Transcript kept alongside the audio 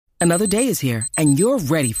Another day is here, and you're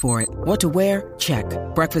ready for it. What to wear? Check.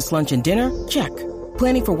 Breakfast, lunch, and dinner? Check.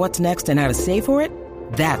 Planning for what's next and how to save for it?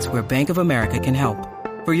 That's where Bank of America can help.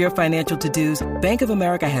 For your financial to-dos, Bank of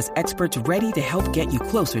America has experts ready to help get you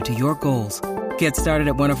closer to your goals. Get started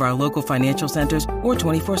at one of our local financial centers or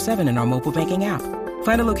 24/7 in our mobile banking app.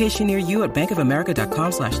 Find a location near you at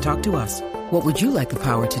bankofamerica.com/talktous. What would you like the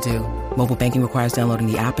power to do? Mobile banking requires downloading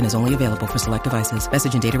the app and is only available for select devices.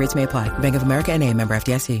 Message and data rates may apply. Bank of America N.A., member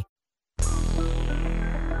FDIC.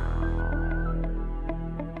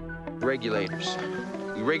 Regulators.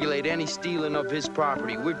 We regulate any stealing of his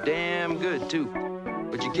property. We're damn good, too.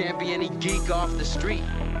 But you can't be any geek off the street.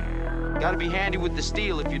 Gotta be handy with the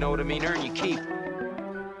steel, if you know what I mean. Earn your keep.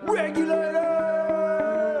 Regulators!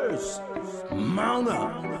 Mount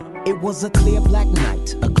up! It was a clear black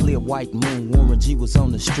night, a clear white moon. Warren G was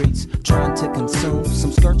on the streets trying to consume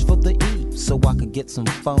some skirts for the E, so I could get some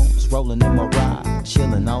phones. Rolling in my ride,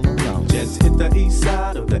 chilling all alone. Just hit the east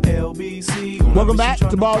side of the LBC. Welcome back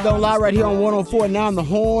to Ball Don't Lie right here on 104 Now on the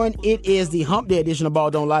Horn. It is the Hump Day edition of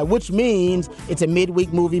Ball Don't Lie, which means it's a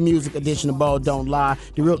midweek movie music edition of Ball Don't Lie.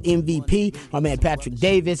 The real MVP, my man Patrick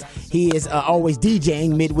Davis. He is always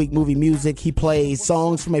DJing midweek movie music. He plays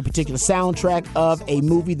songs from a particular soundtrack of a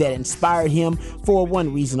movie that inspired him for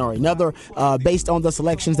one reason or another. Based on the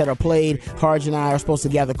selections that are played, Harj and I are supposed to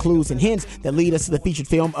gather clues and hints that lead us to the featured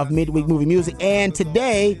film of midweek movie music. And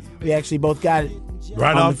today, we actually both got it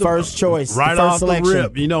right on off the first choice. Right the first off selection. the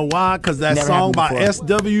rip. You know why? Because that Never song by happened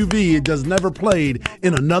SWV, it just never played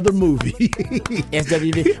in another movie.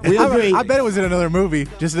 SWV. We agree. I bet it was in another movie.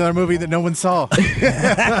 Just another movie that no one saw.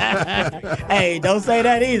 Hey, don't say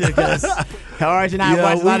that either, because Harj and I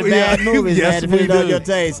watch a lot of bad movies, yes, man, depending we on do. your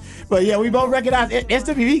taste. But yeah, we both recognize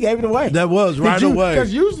SWV gave it away. That was right away.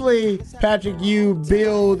 Because usually, Patrick, you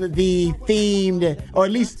build the themed, or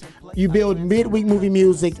at least you build midweek movie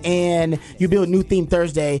music and you build New Theme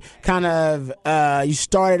Thursday. Kind of, you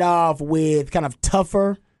started off with kind of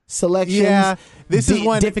tougher selections. Yeah, this is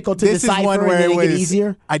one difficult to this decipher, is one where and then it it was get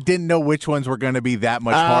easier. I didn't know which ones were going to be that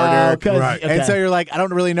much harder, Right. And so you're like, I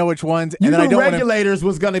don't really know which ones, and You then I knew don't Regulators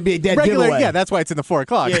was going to be a dead regular. giveaway. Yeah, that's why it's in the 4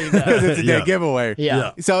 o'clock Yeah, you got it. because it's a dead Yeah. giveaway.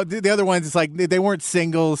 Yeah. So the other ones, it's like they weren't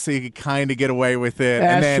singles, so you could kind of get away with it.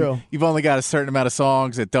 That's and then true. you've only got a certain amount of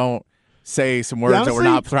songs that don't say some words Yeah, that we're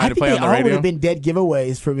not trying to play on the I think they all would radio. have been dead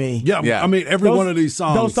giveaways for me. Yeah, I mean, every one of these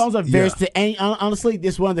songs. Those songs are very. yeah. And honestly,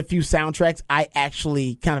 this is one of the few soundtracks I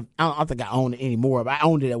actually kind of. I don't think I own it anymore, but I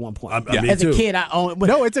owned it at one point. Me As too. a kid, I owned it. But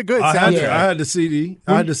No, it's a good I had, soundtrack. I had the CD.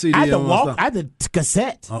 I had the CD. I had the on my stuff. I had the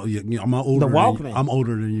cassette. Oh yeah, I'm older. The than Walkman. you. I'm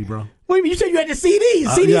older than you, bro. What do you mean? You said you had the CDs.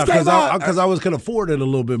 CDs Yeah, came out. because I was can afford it a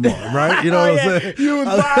little bit more, right? You know Oh, what yeah. I'm saying? You was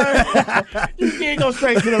buying. You can't go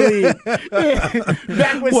straight to the lead.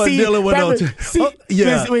 Back when Wasn't dealing with no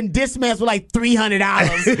when Discmans were like $300.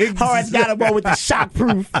 Harj got them all with the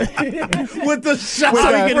shockproof. With the shot.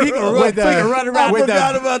 So he can run around. I with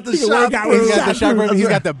forgot the- about the he can work out with He's shot. got the shockproof. shockproof. He's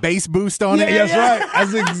got the bass boost on it. Yeah, That's right.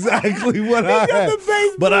 That's exactly what I got had. the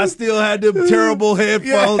bass But I boost. still had them terrible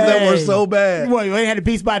headphones that were so bad. Well, we ain't had a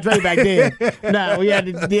Beats by Dre back then. No, we had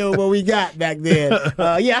to deal with what we got back then.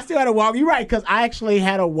 Yeah, I still had a Walkman. You're right, because I actually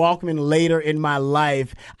had a Walkman later in my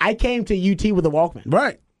life. I came to UT with a Walkman.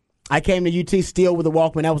 Right. I came to UT still with a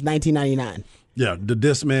Walkman. That was 1999. Yeah, the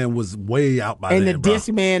Discman was way out by And then, the bro.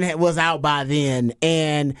 Discman was out by then.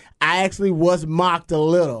 And I actually was mocked a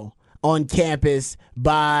little on campus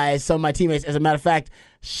by some of my teammates. As a matter of fact,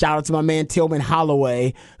 shout out to my man Tillman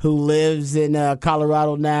Holloway, who lives in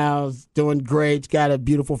Colorado now, is doing great, got a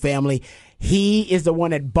beautiful family. He is the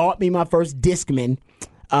one that bought me my first Discman.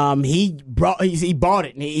 He bought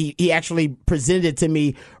it, and he actually presented it to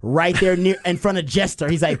me right there near in front of Jester.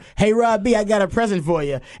 He's like, "Hey, Rob B, I got a present for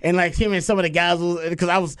you." And like him and some of the guys, because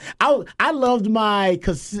I loved my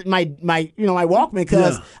Walkman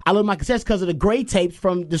because I loved my cassettes because of the gray tapes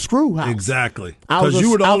from the Screw House. Exactly. I was Because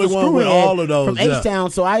you were the I was only a one with screwhead all of those. from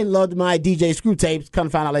H-Town, so I loved my DJ Screw tapes. Kind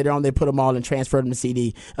of found out later on they put them all and transferred them to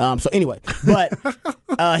CD. So anyway,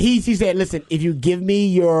 but he said, "Listen, if you give me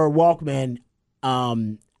your Walkman,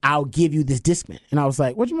 I'll give you this Discman." And I was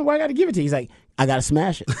like, "What do you mean? Why I got to give it to you?" He's like, "I got to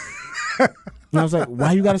smash it." And I was like,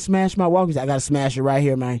 "Why you got to smash my Walkman?" He's like, "I got to smash it right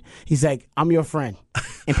here, man." He's like, "I'm your friend,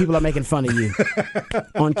 and people are making fun of you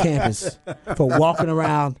on campus for walking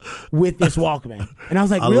around with this Walkman." And I was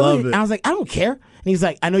like, I "Really?" love it. And I was like, "I don't care." And he's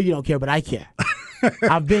like, "I know you don't care, but I care."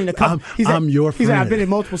 I've been in a couple. I'm your He's like, "I've friend." been in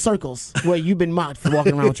multiple circles where you've been mocked for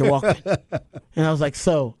walking around with your Walkman." And I was like,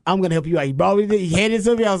 "So I'm gonna help you out." He brought me, he handed it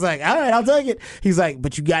to me. I was like, "All right, I'll take it." He's like,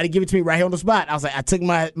 "But you got to give it to me right here on the spot." I was like, I took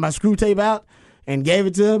my screw tape out and gave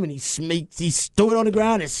it to him, and he threw it on the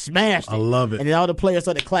ground and smashed it. I love it. And then all the players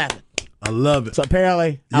started clapping. I love it. So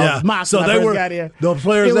apparently, I was mocked so when I they first were got here. the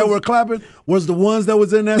players that were clapping was the ones that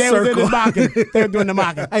was in that They circle. were mocking. They were doing the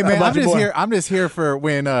mocking. Hey man, about your boy. I'm just here for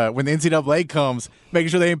when the NCAA comes, making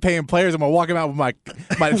sure they ain't paying players. I'm gonna walk them out with my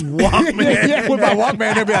Walkman. With my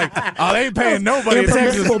Walkman, they'll be like, "Oh, they ain't paying nobody in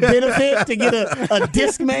Texas." Impermissible benefit to get a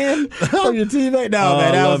disc man from your teammate. No,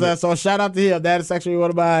 man, that was so. Shout out to him. That is actually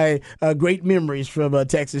one of my great memories from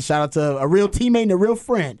Texas. Shout out to a real teammate and a real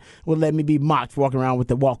friend would let me be mocked for walking around with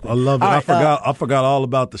the Walkman. I love it. All right, I forgot all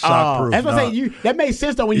about the shockproof. That's what I'm saying. That made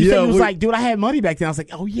sense though when you said you was like, dude, I had money back then. I was like,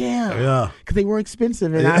 oh yeah, because they were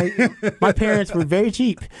expensive and my parents were very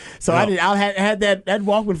cheap, so I had that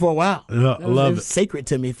Walkman for a while. Yeah, I love it. Was it. Sacred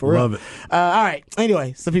to me for real. Love it. All right.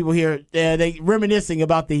 Anyway, some people here they reminiscing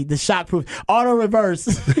about the shockproof auto reverse.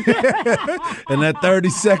 And that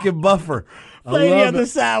 30-second buffer. Play the other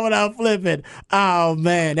side without flipping. Oh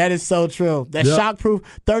man, that is so true. That shockproof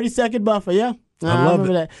 30-second buffer. Yeah. I love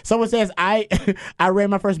remember that. Someone says I ran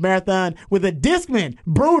my first marathon with a Discman.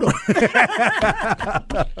 Brutal. Yeah,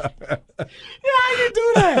 how you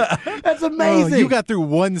do that? That's amazing. Oh, you got through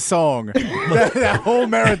one song that whole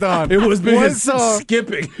marathon. It was one song.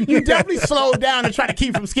 skipping. You definitely slowed down and tried to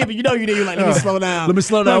keep from skipping. You know you did. You're like, let me slow down. Let me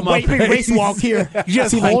slow down my pace. Race walk here. You just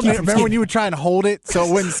See if I can hold keep it. from Remember when skipping. you were trying to hold it so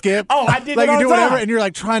it wouldn't skip? Oh, I did like it all you do the time. whatever, and you're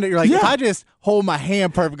like trying to. You're like, if I just hold my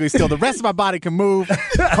hand perfectly still, the rest of my body can move,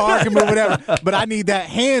 car can move, whatever. But I need that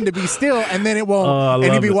hand to be still, and then it won't.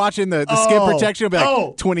 And you'll be watching the skip protection. It'll be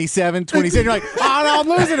like 27, 27. You're like, oh no, I'm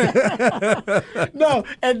losing it. No,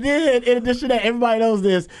 and then in addition to that, everybody knows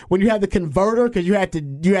this. When you have the converter, because you had the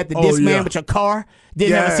Discman, but your car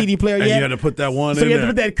didn't have a CD player and yet. you had to put that one so in you had there.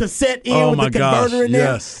 to put that cassette in with the converter in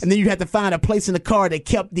there. Yes. And then you had to find a place in the car that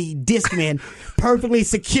kept the Discman perfectly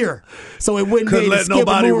secure. So it wouldn't Couldn't be able to let skip and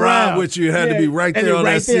nobody move ride around. with you. It had to be right and there then on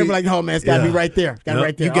right that there, seat. like, oh man, it's got to be right there. Got it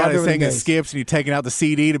right there. You got All to during think the it days. skips, and you're taking out the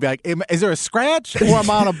CD to be like, is there a scratch or am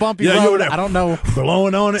I on a bumpy Yeah, you road? were there. I don't know.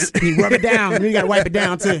 Blowing on it. You rub it down. And you got to wipe it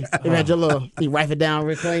down too. You had your little, you wipe it down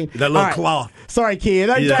real clean. That little All right. cloth. Sorry,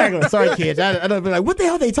 kids. Exactly. Sorry, kids. I don't be like, what the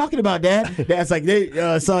hell are they talking about, Dad? Dad's like,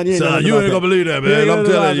 son, you ain't Son, you ain't gonna believe that, man. I'm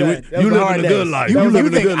telling you, you living a good life. You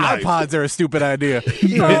living a think good life. iPods are a stupid idea.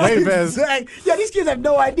 Way past. Yeah, these kids have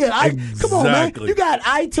no idea. Come on, man. Exactly. You got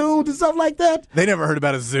iTunes and stuff like that. They never heard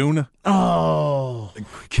about a Zune. Oh.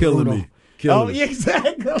 Killing me. Killing me. Yeah,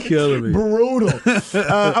 exactly. Killing me. Brutal.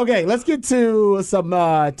 Okay, let's get to some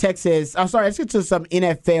Texas. I'm sorry, let's get to some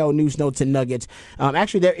NFL news, notes, and nuggets.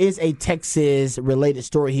 Actually, there is a Texas-related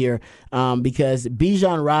story here because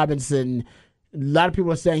Bijan Robinson, a lot of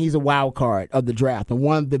people are saying he's a wild card of the draft and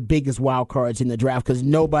one of the biggest wild cards in the draft because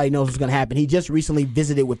nobody knows what's going to happen. He just recently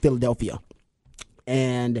visited with Philadelphia.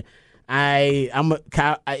 And I'm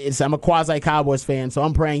a quasi Cowboys fan, so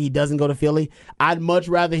I'm praying he doesn't go to Philly. I'd much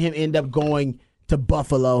rather him end up going to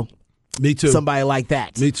Buffalo. Me too. Somebody like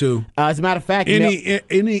that. Me too. As a matter of fact, any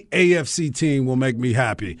AFC team will make me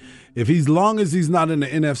happy. As long as he's not in the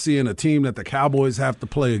NFC and a team that the Cowboys have to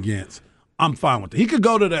play against, I'm fine with it. He could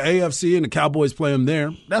go to the AFC and the Cowboys play him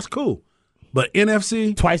there. That's cool. But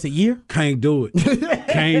NFC twice a year, can't do it.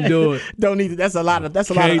 Can't do it. Don't need it. That's a lot of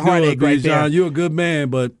Can't heartache right there. You're a good man,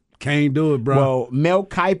 but can't do it, bro. Well, Mel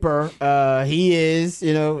Kiper, he is,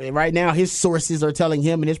 right now his sources are telling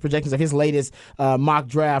him in his projections of his latest mock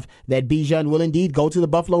draft that Bijan will indeed go to the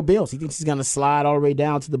Buffalo Bills. He thinks he's going to slide all the way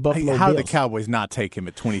down to the Buffalo Bills. How did the Cowboys not take him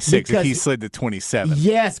at 26 if he slid to 27?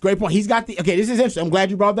 Yes, great point. He's got this is interesting. I'm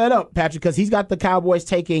glad you brought that up, Patrick, because he's got the Cowboys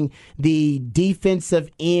taking the defensive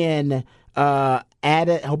end, I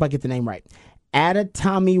hope I get the name right,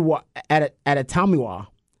 Adetomiwa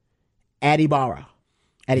Adibara.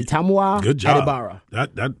 Adetomiwa Good job. Adibara.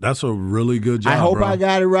 That's a really good job. I hope bro. I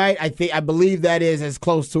got it right. I believe that is as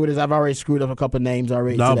close to it as I've already screwed up a couple of names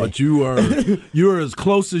already. No, today. but you're as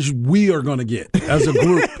close as we are going to get as a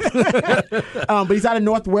group. But he's out of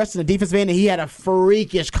Northwestern, the defensive end, and he had a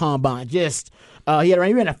freakish combine. He ran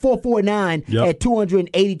a 4.49 at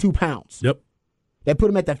 282 pounds. Yep. That put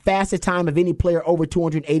him at the fastest time of any player over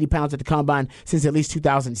 280 pounds at the combine since at least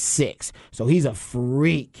 2006. So he's a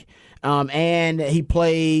freak. And he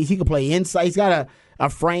can play inside. He's got a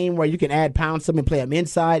frame where you can add pounds to him and play him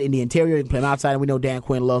inside. In the interior, you can play him outside. And we know Dan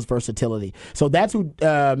Quinn loves versatility. So that's who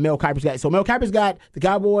Mel Kiper's got. So Mel Kiper's got the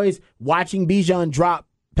Cowboys watching Bijan drop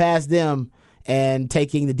past them and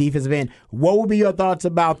taking the defensive end. What would be your thoughts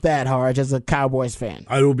about that, Harge, as a Cowboys fan?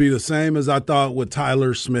 It will be the same as I thought with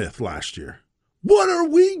Tyler Smith last year. What are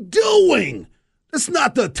we doing? That's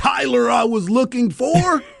not the Tyler I was looking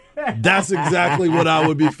for. That's exactly what I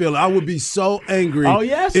would be feeling. I would be so angry. Oh,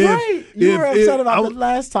 yes, right. You were upset about the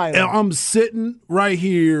last Tyler. I'm sitting right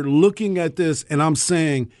here looking at this, and I'm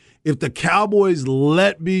saying, if the Cowboys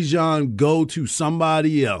let Bijan go to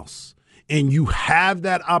somebody else and you have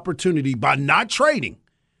that opportunity by not trading,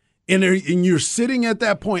 and you're sitting at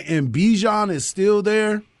that point and Bijan is still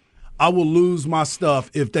there, I will lose my stuff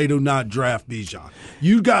if they do not draft Bijan.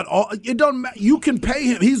 You got it doesn't matter. You can pay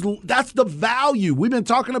him. That's the value. We've been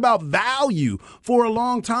talking about value for a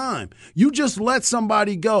long time. You just let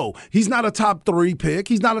somebody go. He's not a top 3 pick.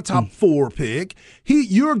 He's not a top 4 pick.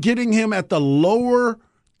 You're getting him at the lower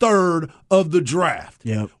third of the draft.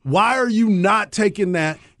 Yep. Why are you not taking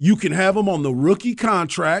that? You can have him on the rookie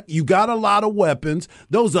contract. You got a lot of weapons.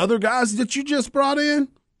 Those other guys that you just brought in,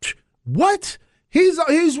 what?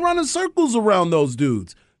 He's running circles around those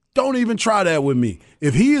dudes. Don't even try that with me.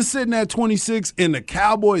 If he is sitting at 26 and the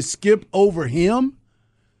Cowboys skip over him,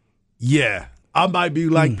 yeah, I might be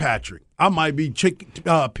like Patrick. I might be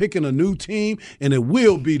picking a new team, and it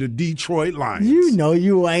will be the Detroit Lions. You know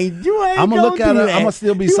you ain't. I'm gonna look at it. I'm gonna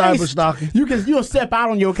still be cyber stalking. You'll step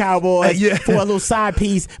out on your Cowboys for a little side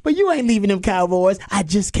piece, but you ain't leaving them Cowboys. I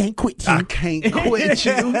just can't quit you. I can't quit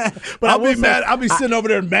you. But I'll be mad. I'll be sitting over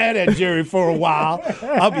there mad at Jerry for a while.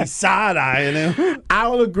 I'll be side eyeing him. I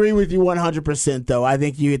will agree with you 100%. Though I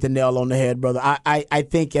think you hit the nail on the head, brother. I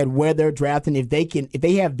think at where they're drafting, if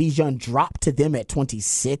they have Bijan drop to them at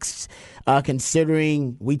 26.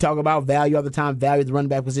 Considering we talk about value all the time, value of the running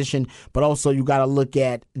back position, but also you got to look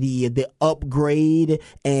at the upgrade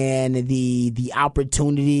and the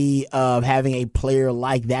opportunity of having a player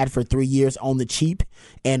like that for 3 years on the cheap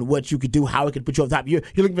and what you could do, how it could put you on top. You're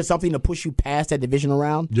looking for something to push you past that divisional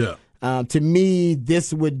round. Yeah. To me,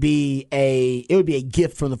 this would be a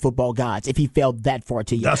gift from the football gods if he fell that far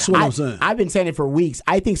to you. That's what I'm saying. I've been saying it for weeks.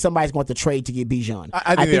 I think somebody's going to trade to get Bijan.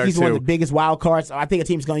 I think he's one of the biggest wild cards. I think a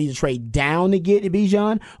team's going to either trade down to get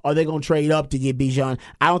Bijan or they're going to trade up to get Bijan.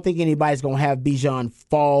 I don't think anybody's going to have Bijan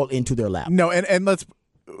fall into their lap. No, and let's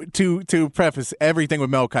to preface everything with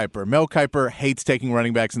Mel Kiper. Mel Kiper hates taking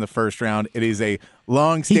running backs in the first round. It is a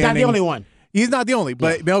long-standing. He's not the only one. He's not the only,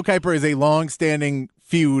 but Mel Kiper is a long-standing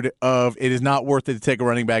feud of it is not worth it to take a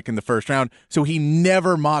running back in the first round. So he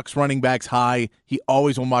never mocks running backs high. He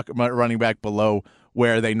always will mock running back below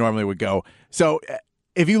where they normally would go. So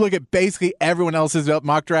if you look at basically everyone else's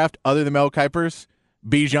mock draft other than Mel Kiper's,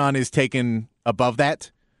 Bijan is taken above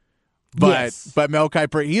that. But Mel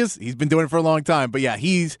Kiper, he's been doing it for a long time. But yeah,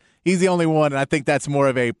 he's the only one, and I think that's more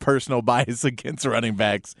of a personal bias against running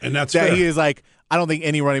backs. And that's that fair. He is like, I don't think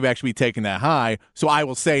any running back should be taken that high, so I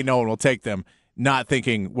will say no one will take them. Not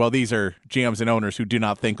thinking, well, these are GMs and owners who do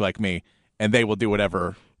not think like me, and they will do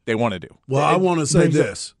whatever they want to do. Well, I want to say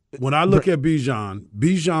this. When I look at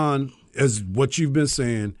Bijan, as what you've been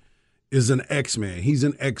saying, is an X-Man. He's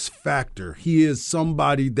an X factor. He is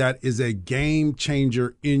somebody that is a game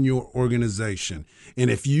changer in your organization. And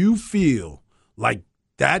if you feel like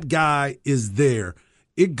that guy is there,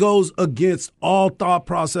 it goes against all thought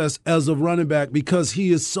process as a running back because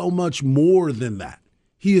he is so much more than that.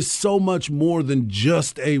 He is so much more than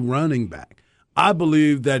just a running back. I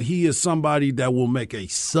believe that he is somebody that will make a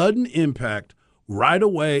sudden impact right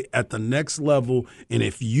away at the next level. And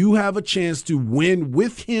if you have a chance to win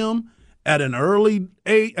with him at an early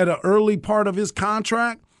part of his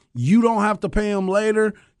contract, you don't have to pay him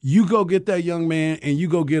later. You go get that young man and you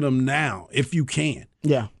go get him now if you can.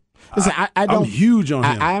 Yeah. Listen, I'm huge on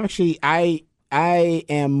him. I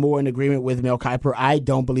am more in agreement with Mel Kiper. I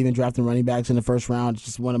don't believe in drafting running backs in the first round. It's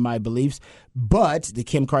just one of my beliefs. But the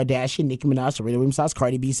Kim Kardashian, Nicki Minaj, Serena Williams size,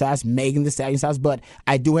 Cardi B size, Megan Thee Stallion size. But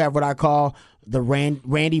I do have what I call the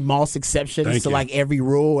Randy Moss exception to like every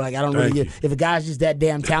rule. Like I don't really if a guy's just that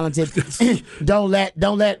damn talented, don't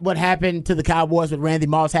let what happened to the Cowboys with Randy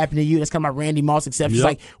Moss happen to you. That's kind of my Randy Moss exception. Yep.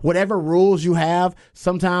 Like whatever rules you have,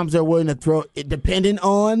 sometimes they're willing to throw it depending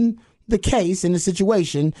on the case and the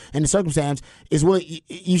situation and the circumstance is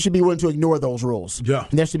you should be willing to ignore those rules. Yeah.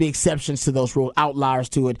 And there should be exceptions to those rules, outliers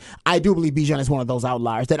to it. I do believe Bijan is one of those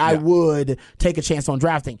outliers that I would take a chance on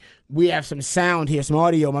drafting. We have some sound here, some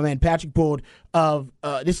audio. My man Patrick pulled of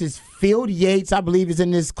this is Field Yates, I believe, is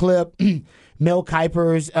in this clip. Mel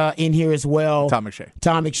Kiper's in here as well. Tom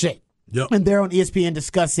McShay. Yep. And they're on ESPN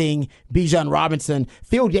discussing Bijan Robinson.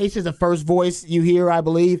 Field Yates is the first voice you hear, I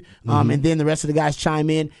believe, and then the rest of the guys chime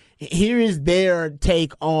in. Here is their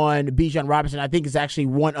take on Bijan Robinson. I think it's actually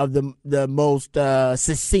one of the most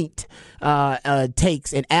succinct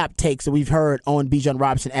takes and apt takes that we've heard on Bijan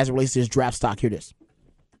Robinson as it relates to his draft stock. Here it is.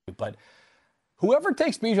 But whoever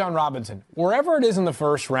takes Bijan Robinson, wherever it is in the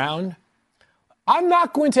first round, I'm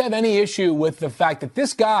not going to have any issue with the fact that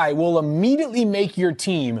this guy will immediately make your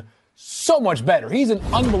team so much better. He's an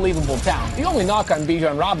unbelievable talent. The only knock on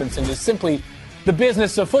Bijan Robinson is simply the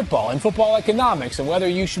business of football and football economics and whether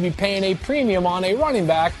you should be paying a premium on a running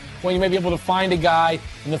back when you may be able to find a guy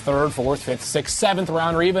in the 3rd, 4th, 5th, 6th, 7th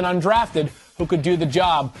round or even undrafted who could do the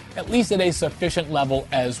job, at least at a sufficient level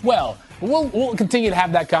as well. We'll continue to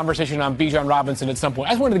have that conversation on Bijan Robinson at some point.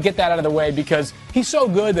 I just wanted to get that out of the way because he's so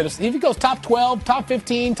good that if he goes top 12, top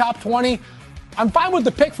 15, top 20, I'm fine with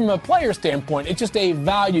the pick from a player standpoint. It's just a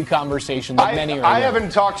value conversation that many are. I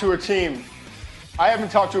haven't talked to a team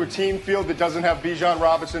field that doesn't have Bijan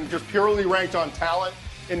Robinson just purely ranked on talent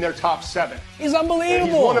in their top 7. He's unbelievable.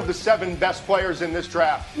 And he's one of the 7 best players in this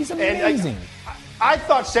draft. He's amazing. And I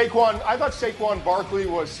thought Saquon Barkley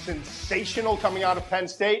was sensational coming out of Penn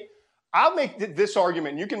State. I'll make this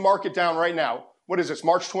argument. You can mark it down right now. What is this,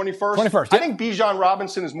 March 21st? 21st. I think Bijan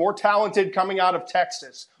Robinson is more talented coming out of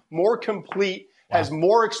Texas, more complete, has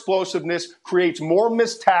more explosiveness, creates more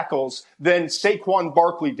missed tackles than Saquon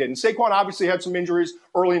Barkley did. And Saquon obviously had some injuries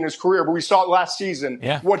early in his career, but we saw it last season,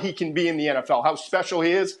 what he can be in the NFL, how special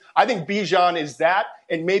he is. I think Bijan is that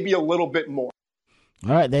and maybe a little bit more.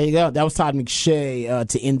 All right, there you go. That was Todd McShay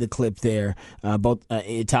to end the clip there. Both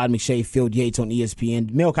Todd McShay, Phil Yates on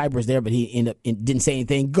ESPN. Mel Kiper's there, but he didn't say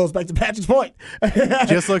anything. Goes back to Patrick's point.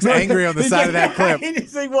 Just looks angry on the side of that clip.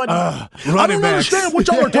 I don't understand what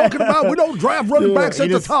y'all are talking about. We don't draft running backs at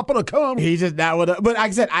the top of the come. He's just not what. But like I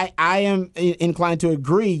said, I am inclined to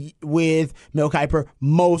agree with Mel Kiper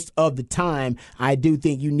most of the time. I do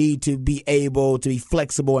think you need to be able to be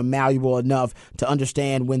flexible and malleable enough to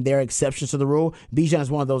understand when there are exceptions to the rule. Bijan is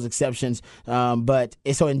one of those exceptions. But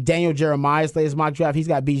so in Daniel Jeremiah's latest mock draft, he's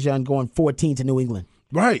got Bijan going 14 to New England.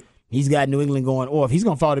 Right. He's got New England going, if he's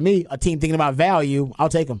going to fall to me, a team thinking about value, I'll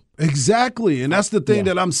take him. Exactly. And that's the thing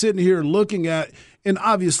that I'm sitting here looking at. And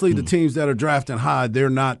obviously the teams that are drafting high, they're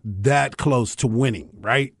not that close to winning,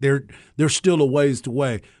 right? They're still a ways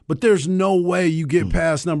away. But there's no way you get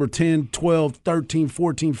past number 10, 12, 13,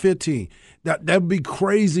 14, 15. That'd be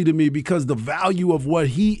crazy to me because the value of what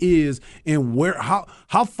he is and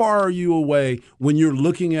how far are you away when you're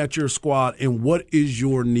looking at your squad and what is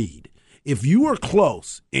your need? If you are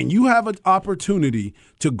close and you have an opportunity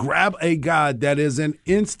to grab a guy that is an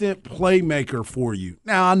instant playmaker for you.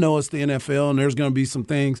 Now, I know it's the NFL and there's going to be some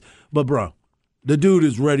things, but bro, the dude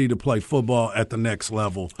is ready to play football at the next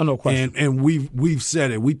level. Oh, no question. And we've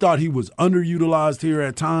said it. We thought he was underutilized here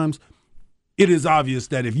at times. It is obvious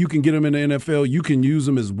that if you can get him in the NFL, you can use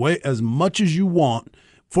him as much as you want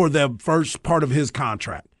for the first part of his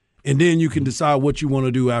contract. And then you can decide what you want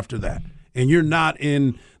to do after that. And you're not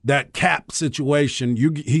in that cap situation.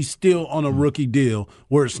 He's still on a rookie deal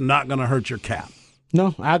where it's not going to hurt your cap.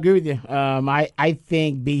 No, I agree with you. I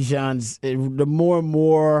think Bijan's the more and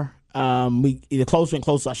more the closer and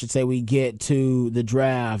closer, I should say, we get to the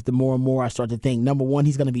draft, the more and more I start to think, number one,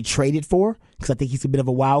 he's going to be traded for because I think he's a bit of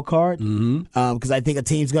a wild card. Because I think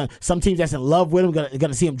some teams that's in love with him going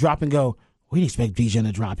to see him drop and go, we didn't expect Bijan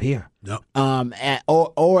to drop here. Yep.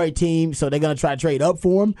 Or a team, so they're going to try to trade up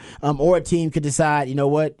for him. Or a team could decide, you know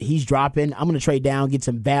what, he's dropping. I'm going to trade down, get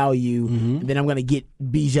some value, and then I'm going to get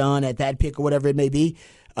Bijan at that pick or whatever it may be.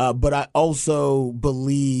 But I also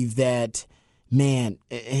believe that, man,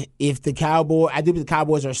 if the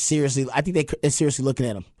Cowboys are seriously, I think they're seriously looking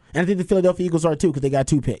at him. And I think the Philadelphia Eagles are too because they got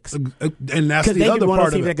 2 picks. And that's the other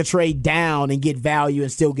part of it. They could trade down and get value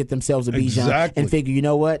and still get themselves a Bijan and figure, you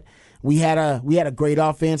know what? We had a great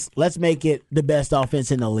offense. Let's make it the best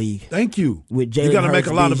offense in the league. Thank you. With Jalen you got to make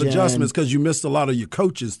a lot Bijan, of adjustments because you missed a lot of your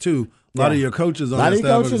coaches too. A lot of your coaches on the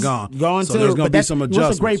staff are gone. So there's going to be some adjustments.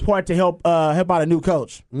 That's a great part to help out a new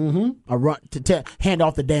coach. A run to hand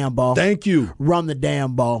off the damn ball. Thank you. Run the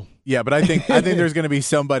damn ball. Yeah, but I think there's going to be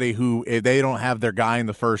somebody who, if they don't have their guy in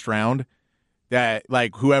the first round, that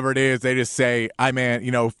like whoever it is, they just say,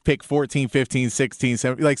 pick 14, 15, 16,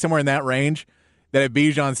 17, like somewhere in that range. That if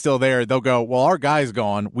Bijan's still there, they'll go, well, our guy's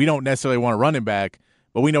gone. We don't necessarily want to run him back,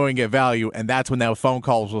 but we know we can get value, and that's when that phone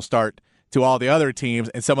calls will start to all the other teams,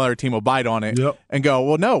 and some other team will bite on it and go,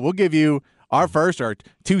 well, no, we'll give you our first or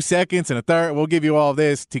 2 seconds and a third. We'll give you all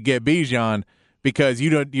this to get Bijan because you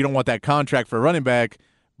don't want that contract for a running back,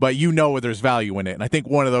 but you know where there's value in it. And I think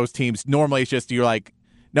one of those teams, normally it's just you're like,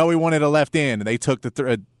 no, we wanted a left end, and they took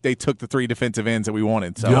the 3 defensive ends that we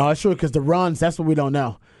wanted. So. No, sure, because the runs, that's what we don't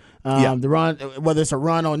know. The run, whether it's a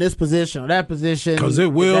run on this position or that position. Because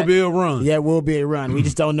it will be a run. Yeah, it will be a run. We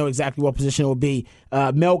just don't know exactly what position it will be.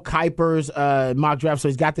 Mel Kiper's mock draft, so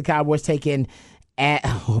he's got the Cowboys taking, I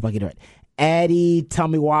hope I get it right, Adi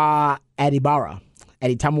Tamiwa Adibara.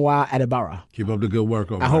 Keep up the good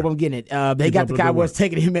work over there. I hope I'm getting it. They got the Cowboys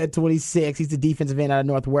taking him at 26. He's the defensive end out of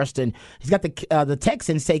Northwestern. He's got the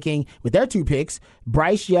Texans taking, with their 2 picks,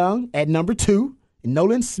 Bryce Young at number 2 and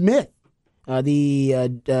Nolan Smith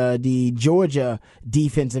the Georgia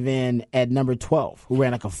defensive end at number 12, who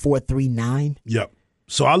ran like a 4.39. Yep.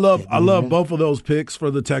 So I love both of those picks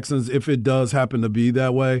for the Texans if it does happen to be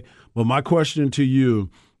that way. But my question to you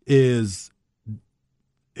is,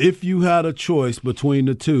 if you had a choice between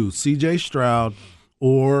the two, C.J. Stroud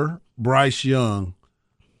or Bryce Young,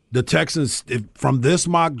 the Texans, from this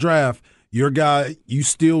mock draft, your guy, you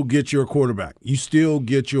still get your quarterback. You still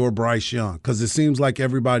get your Bryce Young, because it seems like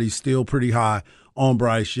everybody's still pretty high on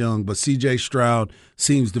Bryce Young, but C.J. Stroud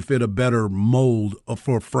seems to fit a better mold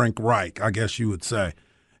for Frank Reich, I guess you would say.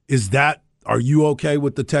 Are you okay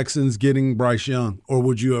with the Texans getting Bryce Young, or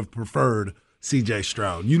would you have preferred C.J.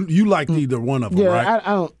 Stroud? You liked either one of them,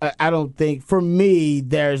 right? I don't think, for me,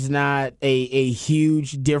 there's not a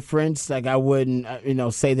huge difference. Like, I wouldn't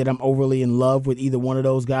say that I'm overly in love with either one of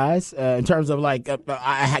those guys in terms of like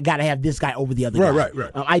I got to have this guy over the other guy.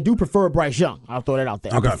 Right. I do prefer Bryce Young. I'll throw that out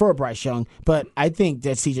there. Okay. I prefer Bryce Young, but I think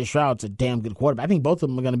that C.J. Stroud's a damn good quarterback. I think both of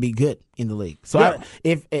them are going to be good in the league. So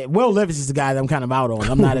if Will Levis is the guy that I'm kind of out on.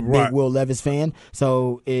 I'm not a big Will Levis fan.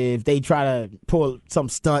 So if they try to pull some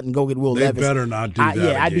stunt and go get Will Levis, better not do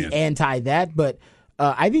that. I'd be anti that. But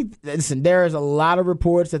I think, listen, there's a lot of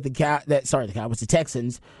reports that the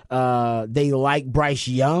Texans, they like Bryce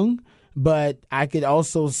Young. But I could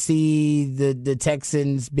also see the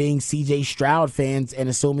Texans being C.J. Stroud fans and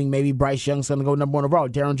assuming maybe Bryce Young's going to go number 1 overall.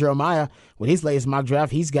 Darren Jeremiah, with his latest mock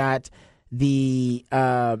draft, he's got the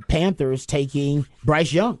Panthers taking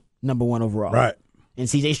Bryce Young number 1 overall. Right. And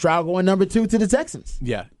C.J. Stroud going number 2 to the Texans.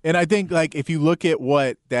 Yeah. And I think, like, if you look at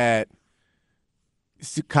what that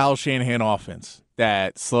Kyle Shanahan offense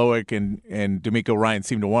that Slowick and D'Amico Ryan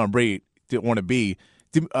seem to want to be,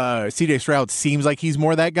 C.J. Stroud seems like he's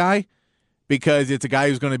more that guy, because it's a guy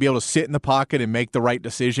who's going to be able to sit in the pocket and make the right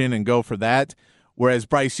decision and go for that. Whereas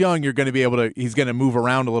Bryce Young, he's going to move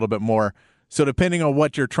around a little bit more. So depending on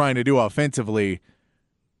what you're trying to do offensively,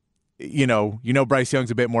 Bryce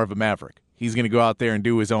Young's a bit more of a maverick. He's going to go out there and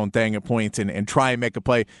do his own thing at points and try and make a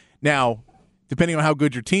play. Now, depending on how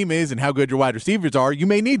good your team is and how good your wide receivers are, you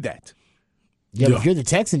may need that. Yeah, but if you're the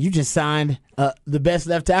Texans, you just signed the best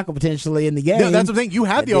left tackle potentially in the game. No, that's the thing. You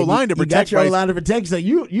have the O-line to protect. You got your O-line to protect. So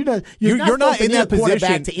you're not in that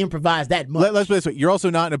position to improvise that much. Let's put it this way. You're also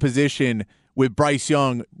not in a position with Bryce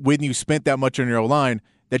Young, when you spent that much on your O-line,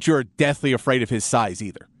 that you're deathly afraid of his size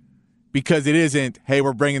either. Because it isn't, hey,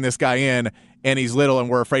 we're bringing this guy in, and he's little, and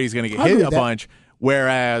we're afraid he's going to get hit a bunch.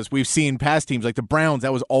 Whereas we've seen past teams like the Browns,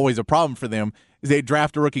 that was always a problem for them, is they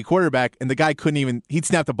draft a rookie quarterback, and the guy he'd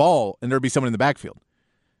snap the ball, and there'd be someone in the backfield.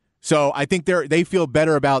 So I think they feel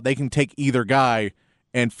better about they can take either guy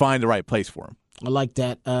and find the right place for him. I like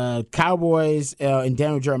that. Cowboys in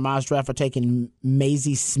Daniel Jeremiah's draft are taking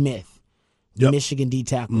Maisie Smith, Michigan D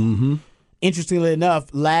tackle. Mm-hmm. Interestingly enough,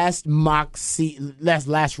 last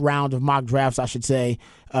round of mock drafts, I should say,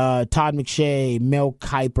 Todd McShay, Mel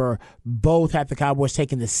Kiper, both had the Cowboys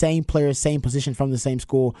taking the same player, same position from the same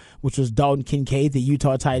school, which was Dalton Kincaid, the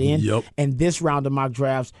Utah tight end. Yep. And this round of mock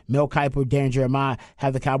drafts, Mel Kiper, Darren Jeremiah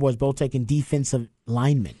have the Cowboys both taking defensive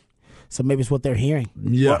linemen. So maybe it's what they're hearing.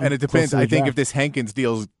 Yeah, and it depends. I think if this Hankins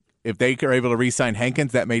deal, if they are able to re-sign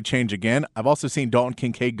Hankins, that may change again. I've also seen Dalton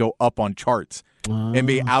Kincaid go up on charts and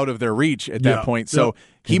be out of their reach at that point. So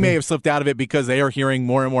he may have slipped out of it because they are hearing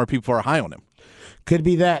more and more people are high on him. Could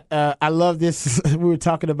be that. I love this. We were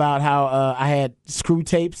talking about how I had screw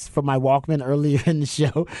tapes for my Walkman earlier in the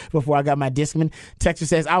show before I got my Discman. Texter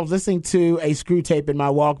says, I was listening to a screw tape in my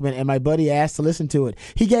Walkman, and my buddy asked to listen to it.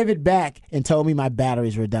 He gave it back and told me my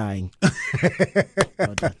batteries were dying.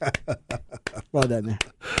 Well done. Well done there.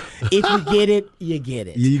 If you get it, you get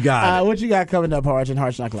it. You got it. What you got coming up, Harge and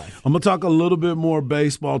Harge Knock Life? I'm going to talk a little bit more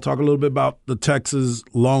baseball, talk a little bit about the Texas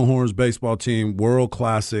Longhorns baseball team, World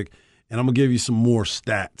Classic. And I'm going to give you some more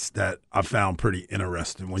stats that I found pretty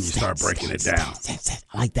interesting when you start breaking it down.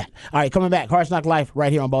 I like that. All right, coming back. Harge Knock Life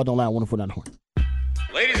right here on Ball Don't Lie, 104.9 Horn.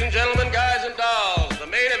 Ladies and gentlemen, guys and dolls, the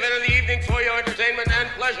main event of the evening for your entertainment and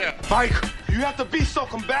pleasure. Mike, you have to be so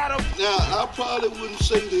combative. Now, I probably wouldn't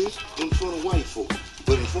say this in front of white folk,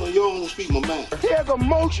 but in front of y'all, I'm going to speak my mind. He has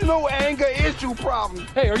emotional anger issue problem.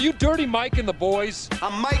 Hey, are you Dirty Mike and the boys?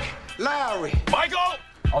 I'm Mike Lowry. Michael!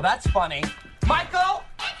 Oh, that's funny. Michael!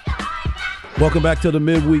 Welcome back to the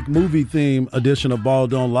midweek movie theme edition of Ball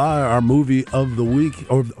Don't Lie. Our movie of the week,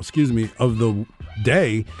 of the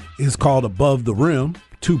day, is called Above the Rim.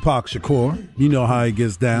 Tupac Shakur. You know how he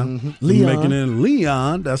gets down. Mm-hmm. Leon. Making it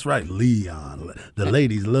Leon. That's right, Leon. The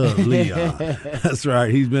ladies love Leon. That's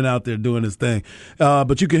right. He's been out there doing his thing.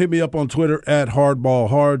 But you can hit me up on Twitter at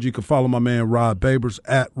HardballHard. You can follow my man Rod Babers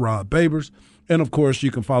at Rod Babers. And, of course,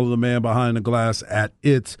 you can follow the man behind the glass at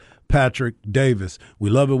It's Patrick Davis. We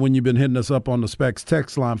love it when you've been hitting us up on the Specs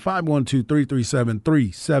text line,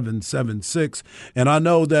 512-337-3776. And I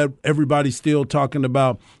know that everybody's still talking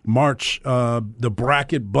about March, the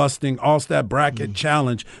bracket busting, All-Stat Bracket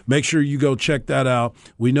Challenge. Make sure you go check that out.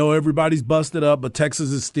 We know everybody's busted up, but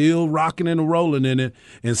Texas is still rocking and rolling in it,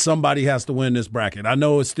 and somebody has to win this bracket. I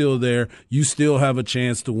know it's still there. You still have a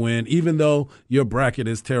chance to win, even though your bracket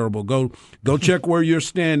is terrible. Go check where you're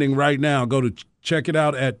standing right now. Go to check it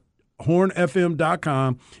out at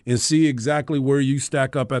hornfm.com and see exactly where you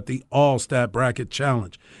stack up at the All-Stat Bracket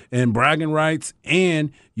Challenge. And bragging rights,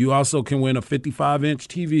 and you also can win a 55-inch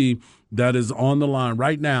TV that is on the line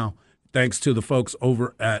right now thanks to the folks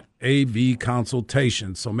over at AV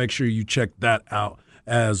Consultation. So make sure you check that out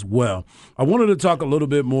as well. I wanted to talk a little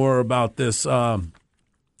bit more about this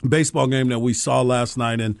baseball game that we saw last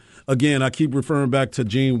night. And, again, I keep referring back to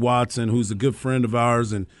Gene Watson, who's a good friend of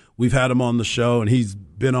ours, and we've had him on the show, and he's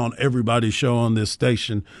been on everybody's show on this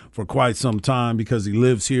station for quite some time because he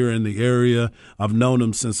lives here in the area. I've known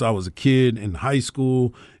him since I was a kid in high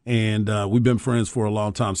school, and we've been friends for a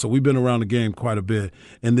long time. So we've been around the game quite a bit.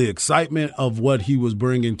 And the excitement of what he was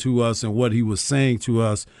bringing to us and what he was saying to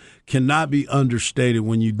us cannot be understated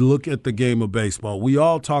when you look at the game of baseball. We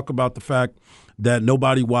all talk about the fact that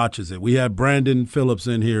nobody watches it. We had Brandon Phillips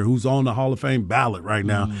in here, who's on the Hall of Fame ballot right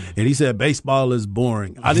now, and he said baseball is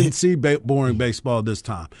boring. I didn't see boring baseball this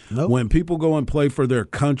time. Nope. When people go and play for their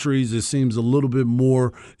countries, it seems a little bit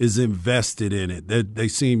more is invested in it. They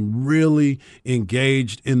seem really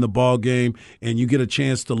engaged in the ball game, and you get a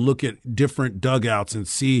chance to look at different dugouts and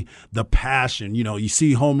see the passion. You know, you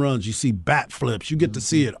see home runs, you see bat flips, you get to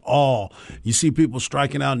see it all. You see people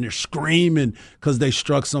striking out and they're screaming because they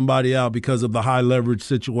struck somebody out because of the high leverage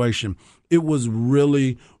situation. It was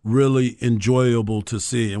really, really enjoyable to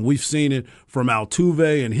see. And we've seen it from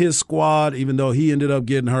Altuve and his squad, even though he ended up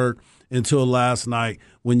getting hurt, until last night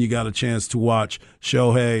when you got a chance to watch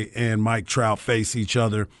Shohei and Mike Trout face each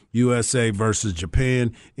other, USA versus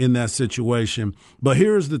Japan in that situation. But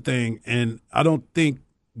here's the thing, and I don't think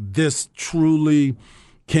this truly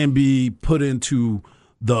can be put into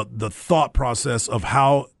the thought process of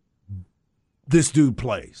how this dude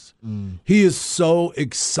plays. He is so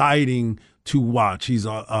exciting to watch. He's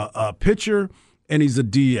a pitcher and he's a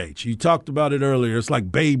DH. You talked about it earlier. It's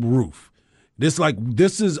like Babe Ruth. This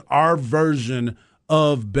is our version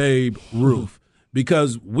of Babe Ruth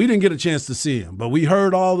because we didn't get a chance to see him, but we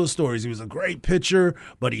heard all the stories. He was a great pitcher,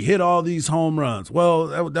 but he hit all these home runs.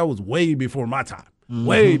 Well, that was way before my time.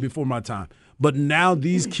 Way before my time. But now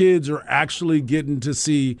these kids are actually getting to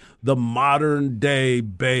see the modern-day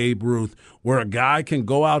Babe Ruth, where a guy can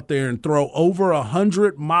go out there and throw over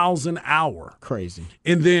 100 miles an hour. Crazy.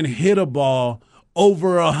 And then hit a ball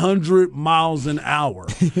over 100 miles an hour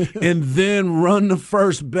and then run to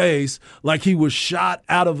first base like he was shot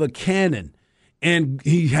out of a cannon. And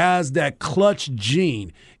he has that clutch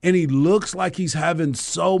gene, and he looks like he's having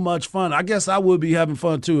so much fun. I guess I would be having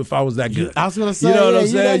fun, too, if I was that good. I was going to say, you know what I'm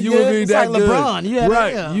saying? You would be it's that like good. LeBron.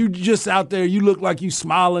 Right. You just out there, you look like you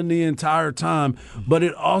smiling the entire time. But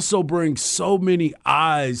it also brings so many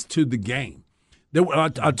eyes to the game.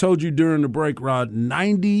 I told you during the break, Rod,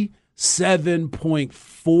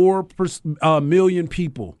 97.4 million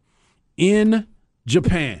people in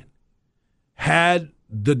Japan had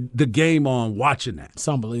the game on watching that. It's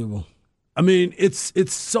unbelievable. I mean, it's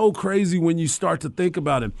so crazy when you start to think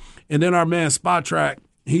about it. And then our man Spot Track,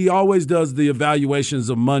 he always does the evaluations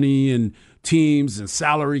of money and teams and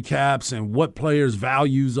salary caps and what players'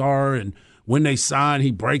 values are, and when they sign,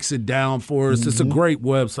 he breaks it down for us. It's a great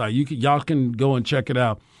website. Y'all can go and check it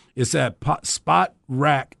out. It's at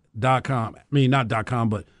spotrack.com. I mean, not .com,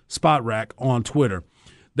 but SpotRack on Twitter.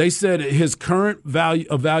 They said his current value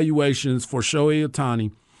evaluations for Shohei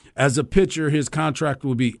Ohtani as a pitcher, his contract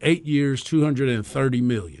will be 8 years, $230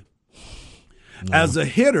 million. No. As a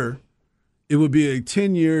hitter, it would be a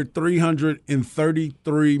 10-year,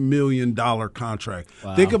 $333 million contract.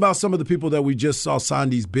 Wow. Think about some of the people that we just saw sign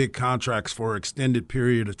these big contracts for an extended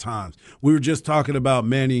period of time. We were just talking about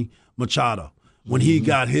Manny Machado when he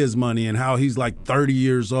got his money and how he's like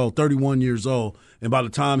 31 years old. And by the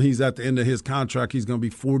time he's at the end of his contract, he's going to be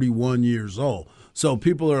 41 years old. So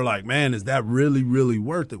people are like, man, is that really, really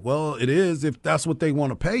worth it? Well, it is if that's what they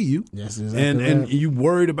want to pay you. Yes, exactly. And you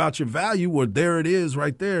worried about your value, well, there it is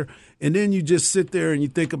right there. And then you just sit there and you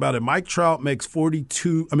think about it. Mike Trout makes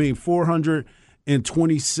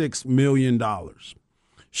 $426 million.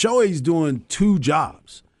 Shohei's doing two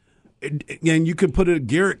jobs. And you can put it,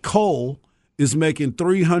 Garrett Cole is making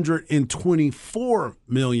 $324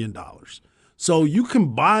 million. So you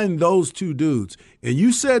combine those two dudes, and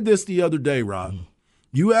you said this the other day, Rob.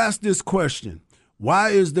 You ask this question, why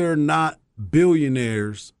is there not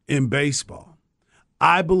billionaires in baseball?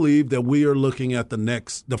 I believe that we are looking at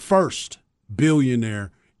the first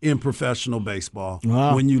billionaire in professional baseball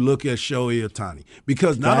when you look at Shohei Ohtani.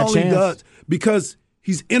 Because because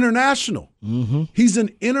he's international. Mm-hmm. He's an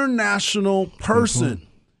international person. Mm-hmm.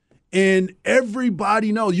 And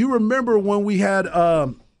everybody knows. You remember when we had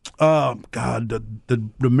the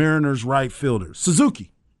Mariners right fielder,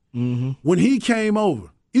 Suzuki. Mm-hmm. When he came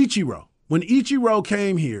over, Ichiro. When Ichiro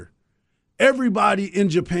came here, everybody in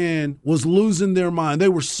Japan was losing their mind. They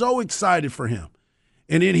were so excited for him.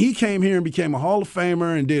 And then he came here and became a Hall of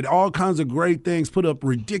Famer and did all kinds of great things, put up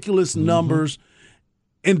ridiculous numbers.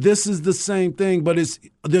 And this is the same thing, but it's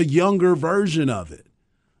the younger version of it.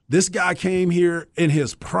 This guy came here in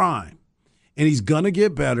his prime, and he's going to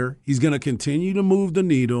get better. He's going to continue to move the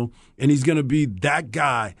needle, and he's going to be that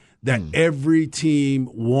guy that every team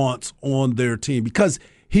wants on their team because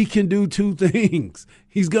he can do two things.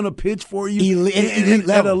 He's going to pitch for you. Elite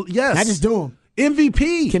level. Yes. Not just do him.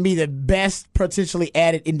 MVP. Can be the best potentially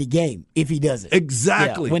added in the game if he does it.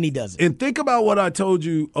 Exactly. Yeah, when he does it. And think about what I told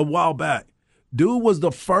you a while back. Dude was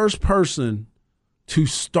the first person to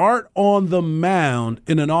start on the mound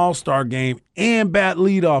in an all-star game and bat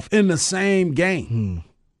leadoff in the same game.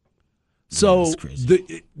 So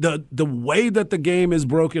the way that the game is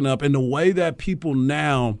broken up and the way that people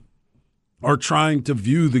now are trying to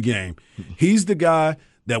view the game, he's the guy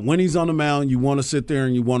that when he's on the mound, you want to sit there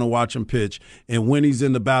and you want to watch him pitch. And when he's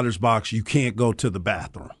in the batter's box, you can't go to the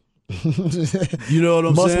bathroom. You know what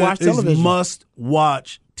I'm saying? Must-watch television. It's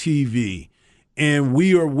must-watch TV. And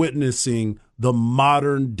we are witnessing the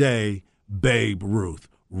modern-day Babe Ruth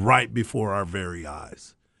right before our very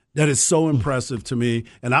eyes. That is so impressive to me.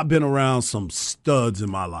 And I've been around some studs in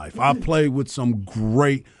my life. I've played with some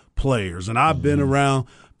great players. And I've been around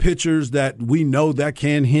pitchers that we know that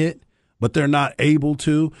can hit, but they're not able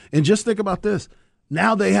to. And just think about this.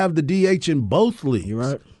 Now they have the DH in both leagues. You're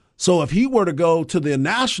right. So if he were to go to the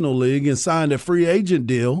National League and sign a free agent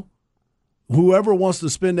deal, whoever wants to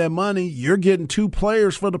spend that money, you're getting two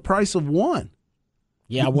players for the price of one.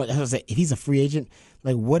 Yeah, I was say, if he's a free agent,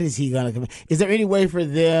 like what is he gonna come? Is there any way for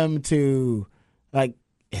them to like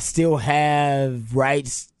still have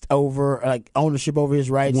rights over like ownership over his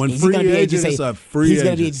rights? When is free he agent is a free he's agent.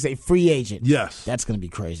 gonna be able to say free agent. Yes. That's gonna be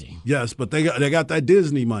crazy. Yes, but they got that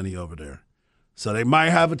Disney money over there. So they might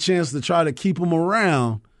have a chance to try to keep him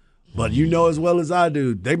around. But you know as well as I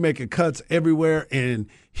do, they making cuts everywhere, and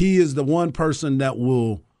he is the one person that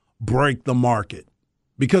will break the market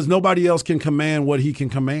because nobody else can command what he can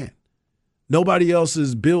command. Nobody else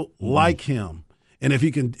is built like him. And if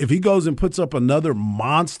he goes and puts up another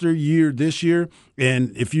monster year this year,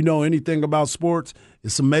 and if you know anything about sports,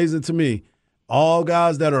 it's amazing to me. All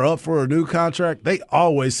guys that are up for a new contract, they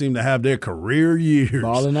always seem to have their career years.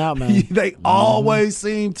 Balling out, man. They always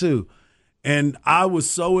seem to. And I was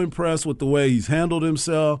so impressed with the way he's handled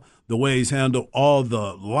himself, the way he's handled all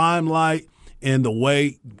the limelight, and the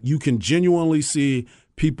way you can genuinely see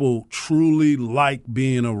people truly like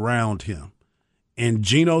being around him. And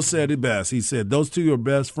Gino said it best. He said, those two are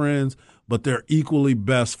best friends, but they're equally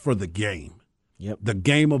best for the game. Yep. The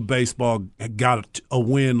game of baseball got a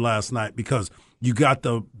win last night because you got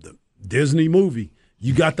the Disney movie.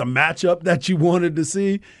 You got the matchup that you wanted to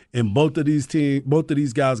see, and both of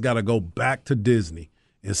these guys got to go back to Disney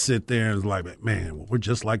and sit there and like, man, we're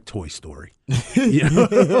just like Toy Story. You know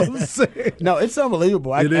what I'm saying? No, it's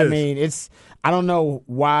unbelievable. I is. mean, I don't know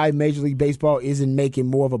why Major League Baseball isn't making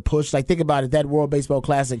more of a push. Like, think about it. That World Baseball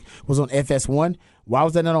Classic was on FS1. Why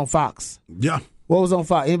was that not on Fox? Yeah. What was on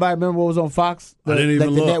Fox? Anybody remember what was on Fox? I didn't even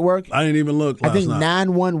look. The network? I didn't even look last I think night.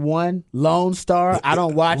 911, Lone Star. I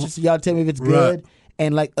don't watch it, so y'all tell me if it's good. Right.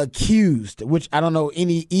 And like Accused, which I don't know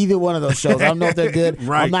either one of those shows. I don't know if they're good.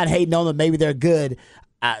 Right. I'm not hating on them. Maybe they're good.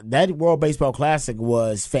 That World Baseball Classic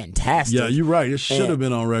was fantastic. Yeah, you're right. It should have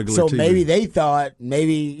been on regular so TV. maybe they thought,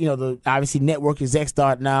 the obviously network execs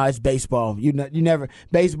thought, it's baseball. You never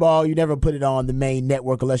put it on the main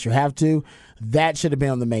network unless you have to. That should have been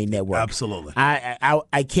on the main network. Absolutely.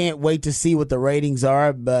 I can't wait to see what the ratings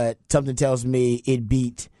are, but something tells me it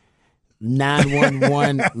beat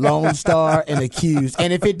 911, Lone Star, and Accused.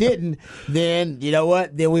 And if it didn't, then you know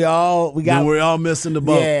what? Then we're all missing the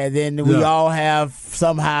boat. Yeah, then we all have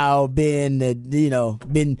somehow been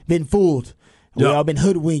been fooled. We've all been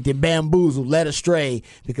hoodwinked and bamboozled, led astray,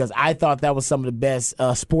 because I thought that was some of the best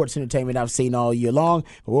sports entertainment I've seen all year long.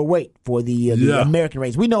 But we'll wait for the American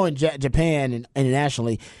ratings. We know in Japan and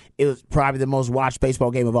internationally, it was probably the most watched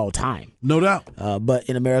baseball game of all time. No doubt. But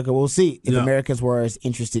in America, we'll see if Americans were as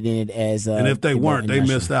interested in it as. And if they weren't, they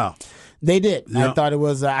missed out. They did. Yeah. I thought it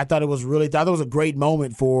was a great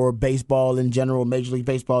moment for baseball in general. Major League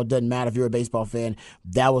Baseball, doesn't matter if you're a baseball fan.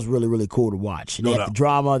 That was really, really cool to watch. They had the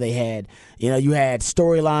drama. They had, you had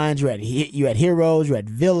storylines. You had heroes. You had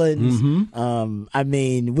villains. Mm-hmm. I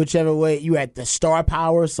mean, whichever way, you had the star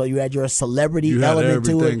power. So you had your celebrity element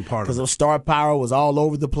to it because the star power was all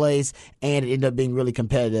over the place, and it ended up being really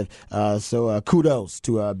competitive. So kudos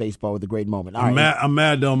to baseball with a great moment. All right. I'm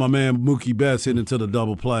mad though. My man Mookie Betts hit into the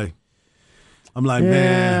double play. I'm like,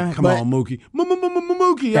 man, come on, Mookie.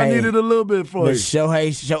 Mookie, I needed a little bit for you.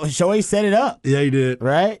 Shohei set it up. Yeah, he did.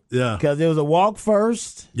 Right? Yeah. Because there was a walk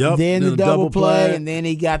first, then the double play, and then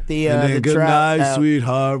he got the good trap. night,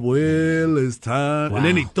 sweetheart. Well, it's time. Wow. And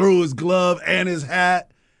then he threw his glove and his hat.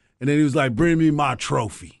 And then he was like, bring me my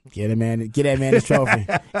trophy. Get that man his trophy.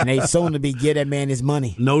 And they soon to be get that man his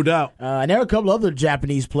money. No doubt. And there are a couple other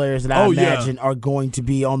Japanese players that I imagine are going to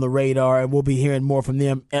be on the radar, and we'll be hearing more from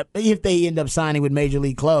them if they end up signing with Major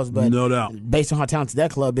League clubs. But no doubt. Based on how talented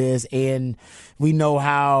that club is, and we know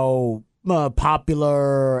how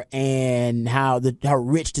popular and how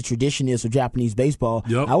rich the tradition is for Japanese baseball.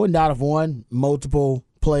 Yep. I would not have won multiple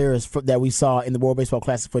players that we saw in the World Baseball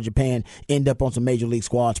Classic for Japan end up on some major league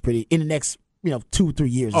squads in the next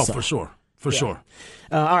 2-3 years. Oh, or so. for sure.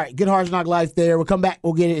 All right, good Hard Knock Life there. We'll come back.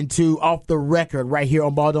 We'll get into Off the Record right here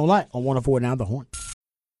on Ball Don't Lie on 104.9 The Horn.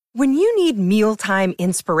 When you need mealtime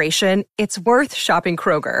inspiration, it's worth shopping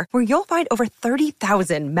Kroger, where you'll find over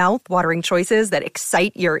 30,000 mouth-watering choices that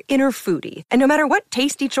excite your inner foodie. And no matter what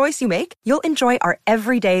tasty choice you make, you'll enjoy our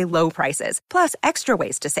everyday low prices, plus extra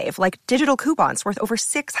ways to save, like digital coupons worth over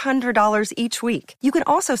 $600 each week. You can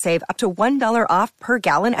also save up to $1 off per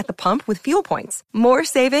gallon at the pump with fuel points. More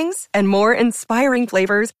savings and more inspiring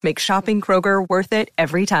flavors make shopping Kroger worth it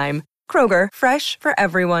every time. Kroger, fresh for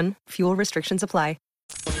everyone. Fuel restrictions apply.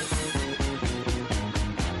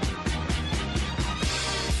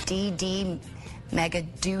 DD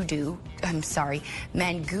Mangudu.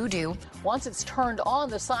 Once it's turned on,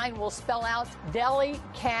 the sign will spell out Deli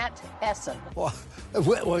Cat Essen. Well,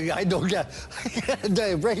 I don't get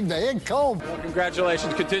they bring me in comb. Well,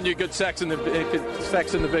 congratulations. Continue good sex in the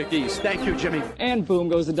Big East. Thank you, Jimmy. And boom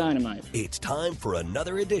goes the dynamite. It's time for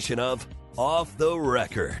another edition of Off the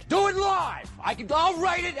Record. Do it live. I'll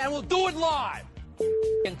write it and we'll do it live.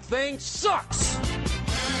 And thing sucks.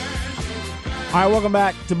 All right, welcome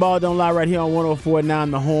back to Ball Don't Lie right here on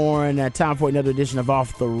 104.9 The Horn. Time for another edition of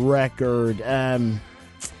Off the Record. A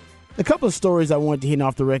couple of stories I wanted to hit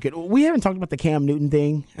off the record. We haven't talked about the Cam Newton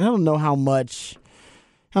thing. I don't know how much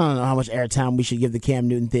airtime we should give the Cam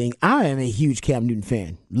Newton thing. I am a huge Cam Newton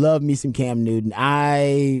fan. Love me some Cam Newton.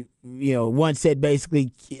 I once said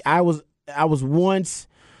basically I was once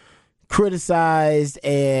criticized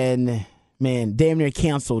and damn near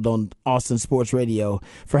canceled on Austin Sports Radio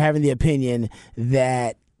for having the opinion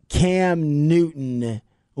that Cam Newton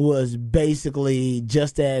was basically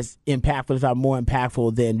just as impactful, if not more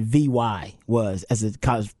impactful, than VY was as a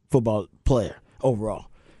college football player overall.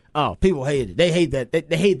 Oh, people hate it. They hate that.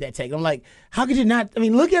 They hate that take. I'm like, how could you not? I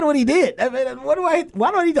mean, look at what he did. I mean, why do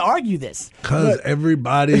I need to argue this? Because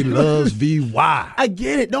everybody loves VY. I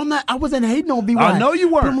get it. No, I wasn't hating on VY. I know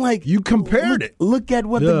you weren't. I'm like, you compared it. Look at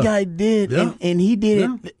what the guy did, and he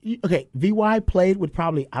did it. Okay, VY played with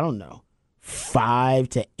probably 5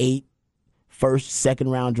 to 8 first, second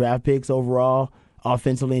round draft picks overall,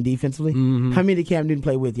 offensively and defensively. Mm-hmm. How many did Cam Newton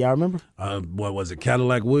play with? Y'all remember? What was it?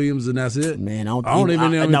 Cadillac Williams, and that's it. Man, I don't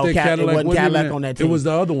even think Cadillac Williams. Cadillac on that team. It was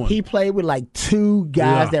the other one. He played with like 2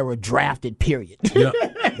 guys that were drafted. Period.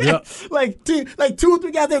 Yep. like 2 or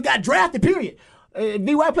 3 guys that got drafted. Period.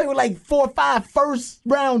 VY played with like 4 or 5 first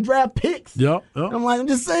round draft picks. Yep. I'm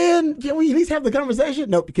just saying, can we at least have the conversation?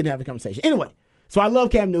 Nope, you couldn't have the conversation. Anyway, so I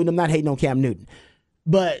love Cam Newton. I'm not hating on Cam Newton.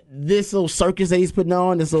 But this little circus that he's putting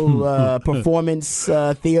on, this little performance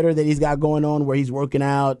theater that he's got going on where he's working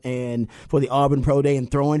out and for the Auburn Pro Day and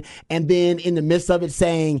throwing, and then in the midst of it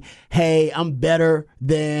saying, hey, I'm better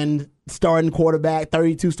than starting quarterback,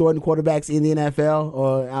 32 starting quarterbacks in the NFL,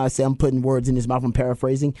 or I say I'm putting words in his mouth, I'm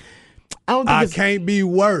paraphrasing. I can't be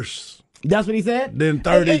worse. That's what he said? Than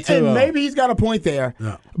 32. And maybe he's got a point there,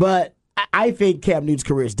 but I think Cam Newton's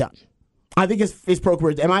career is done. I think his pro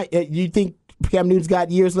career, you think Cam Newton's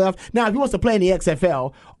got years left? Now, if he wants to play in the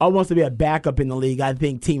XFL or wants to be a backup in the league, I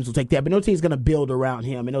think teams will take that. But no team's going to build around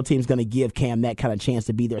him, and no team's going to give Cam that kind of chance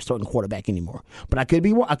to be their starting quarterback anymore. But I could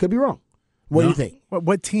be wrong. What do you think?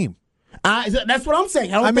 What team? That's what I'm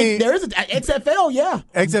saying. I think there is XFL, yeah.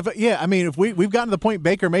 XFL, yeah. I mean, if we've gotten to the point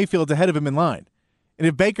Baker Mayfield's ahead of him in line. And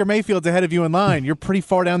if Baker Mayfield's ahead of you in line, you're pretty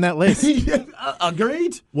far down that list.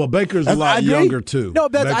 Agreed. Well, Baker's a lot younger too. No,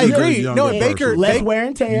 I agree. No, Baker less wear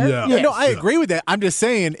and tear. Yeah. Yes. No, I agree with that. I'm just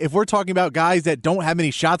saying, if we're talking about guys that don't have many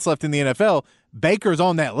shots left in the NFL, Baker's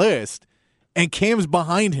on that list, and Cam's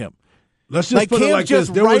behind him. Let's just put it like this.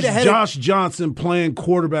 There right was Josh Johnson playing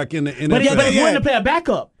quarterback in the NFL. But he's willing to play a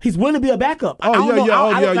backup. He's willing to be a backup. My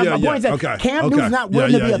point is that Cam Newton's not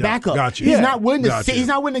willing to be a backup. Gotcha. He's not willing to sit. He's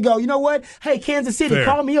not willing to go, you know what? Hey, Kansas City,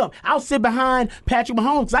 call me up. I'll sit behind Patrick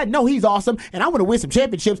Mahomes because I know he's awesome, and I want to win some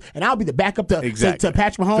championships, and I'll be the backup to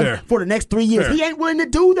Patrick Mahomes for the next 3 years. He ain't willing to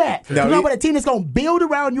do that. You know what? A team that's going to build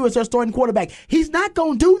around you as their starting quarterback. He's not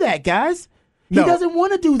going to do that, guys. He doesn't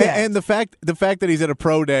want to do that. And the fact that he's at a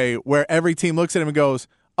pro day where every team looks at him and goes,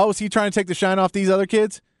 "Oh, so you trying to take the shine off these other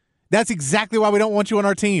kids?" That's exactly why we don't want you on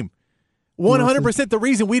our team. 100% the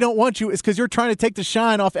reason we don't want you is because you're trying to take the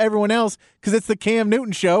shine off everyone else because it's the Cam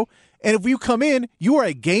Newton show. And if you come in, you are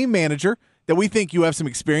a game manager that we think you have some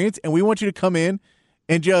experience, and we want you to come in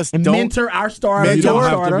and just mentor our starter.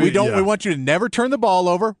 We want you to never turn the ball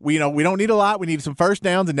over. We don't need a lot. We need some first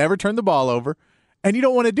downs and never turn the ball over. And you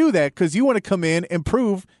don't want to do that because you want to come in and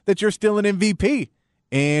prove that you're still an MVP,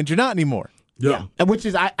 and you're not anymore. Yeah. Which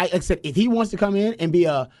is, I said, if he wants to come in and be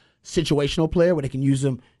a situational player where they can use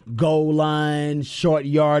him goal line, short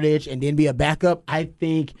yardage, and then be a backup, I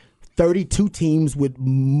think 32 teams would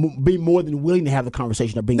be more than willing to have the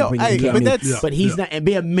conversation of bringing Cam Newton. But he's not, and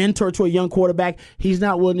be a mentor to a young quarterback. He's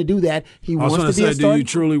not willing to do that. He wants to be a starter. Do you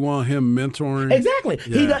truly want him mentoring? Exactly.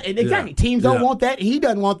 Yeah. He does, exactly. Teams don't want that. He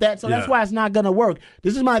doesn't want that. So that's why it's not going to work.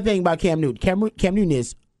 This is my thing about Cam Newton. Cam Newton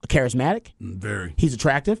is charismatic. Very. He's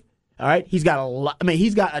attractive. All right. He's got a lot. I mean,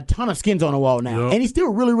 he's got a ton of skins on the wall now, and he's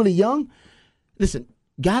still really, really young. Listen,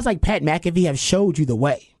 guys like Pat McAfee have showed you the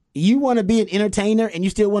way. You want to be an entertainer and you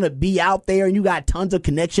still want to be out there and you got tons of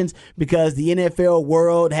connections because the NFL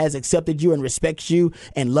world has accepted you and respects you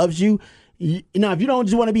and loves you. You know, if you don't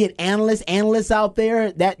just want to be an analyst out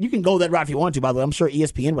there, that you can go that route if you want to, by the way. I'm sure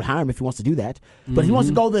ESPN would hire him if he wants to do that. But if he wants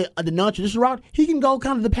to go the non-traditional route, he can go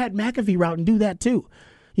kind of the Pat McAfee route and do that too.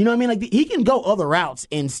 You know what I mean? Like he can go other routes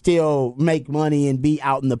and still make money and be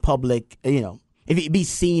out in the public, if he be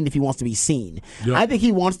seen if he wants to be seen. Yep. I think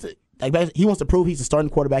he wants to. He wants to prove he's a starting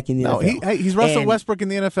quarterback in the NFL. He's Russell Westbrook in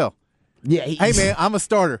the NFL. Yeah. Hey, man, I'm a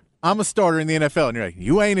starter. I'm a starter in the NFL. And you're like,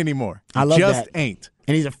 you ain't anymore. I love that. Ain't.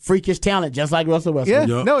 And he's a freakish talent, just like Russell Westbrook.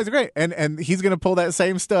 Yeah, no, he's great. And he's going to pull that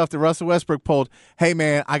same stuff that Russell Westbrook pulled. Hey,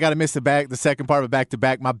 man, I got to miss the second part of a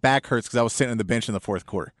back-to-back. My back hurts because I was sitting on the bench in the fourth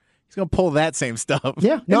quarter. He's going to pull that same stuff.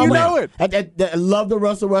 Yeah. No, you know it. I love the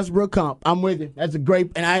Russell Westbrook comp. I'm with you. That's a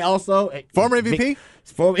great – and I also – Former MVP?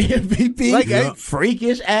 Former MVP. Like,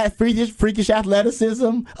 freakish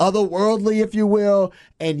athleticism, otherworldly, if you will,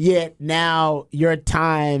 and yet now your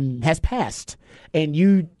time has passed. And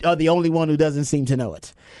you are the only one who doesn't seem to know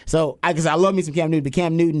it. So, because I love me some Cam Newton, but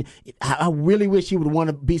Cam Newton, I really wish he would want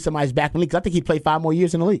to be somebody's back in the league because I think he'd play 5 more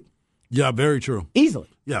years in the league. Yeah, very true. Easily.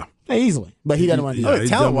 Yeah. Easily. But he doesn't want to do that.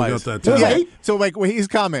 Talent-wise. So, like, his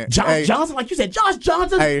comment. Johnson, like you said, Josh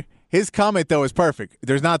Johnson. Hey, his comment, though, is perfect.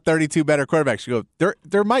 There's not 32 better quarterbacks. You go,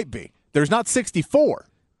 there might be. There's not 64.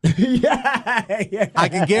 Yeah. I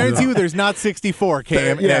can guarantee you there's not 64,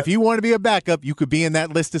 Cam. And if you want to be a backup, you could be in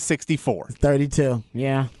that list of 64. 32.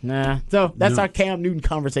 Yeah. Nah. So that's our Cam Newton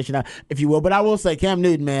conversation, if you will. But I will say, Cam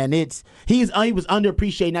Newton, man, he was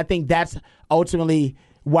underappreciated, and I think that's ultimately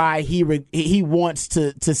why he wants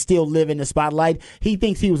to still live in the spotlight. He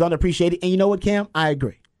thinks he was underappreciated. And you know what, Cam? I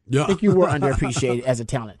agree. Yeah. I think you were underappreciated as a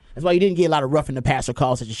talent. That's why you didn't get a lot of roughing the passer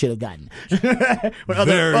calls that you should have gotten. When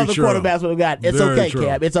other quarterbacks would have gotten. It's very okay, true.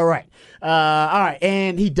 Cam. It's all right. All right.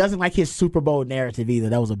 And he doesn't like his Super Bowl narrative either.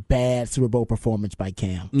 That was a bad Super Bowl performance by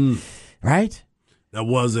Cam. Right? That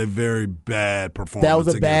was a very bad performance. That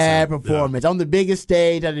was a bad performance. On the biggest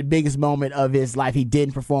stage, at the biggest moment of his life, he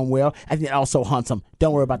didn't perform well. I think it also haunts him.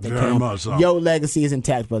 Don't worry about that, Very Cam. much so. Your legacy is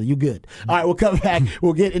intact, brother. You good. All right, we'll come back.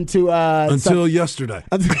 We'll get into... Until yesterday.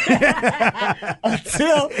 Until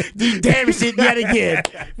you damage it yet again.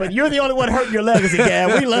 But you're the only one hurting your legacy,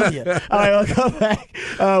 Cam. We love you. All right, we'll come back.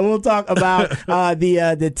 We'll talk about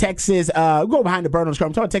the Texas... we'll go behind the burn on the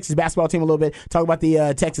scrum. Talk about the Texas basketball team a little bit. Talk about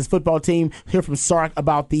the Texas football team. Hear from Sark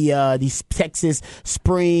about the Texas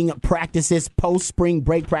spring practices, post-spring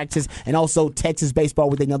break practices, and also Texas baseball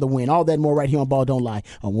with another win. All that and more right here on Ball Don't Lie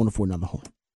on 104.9 The Horn.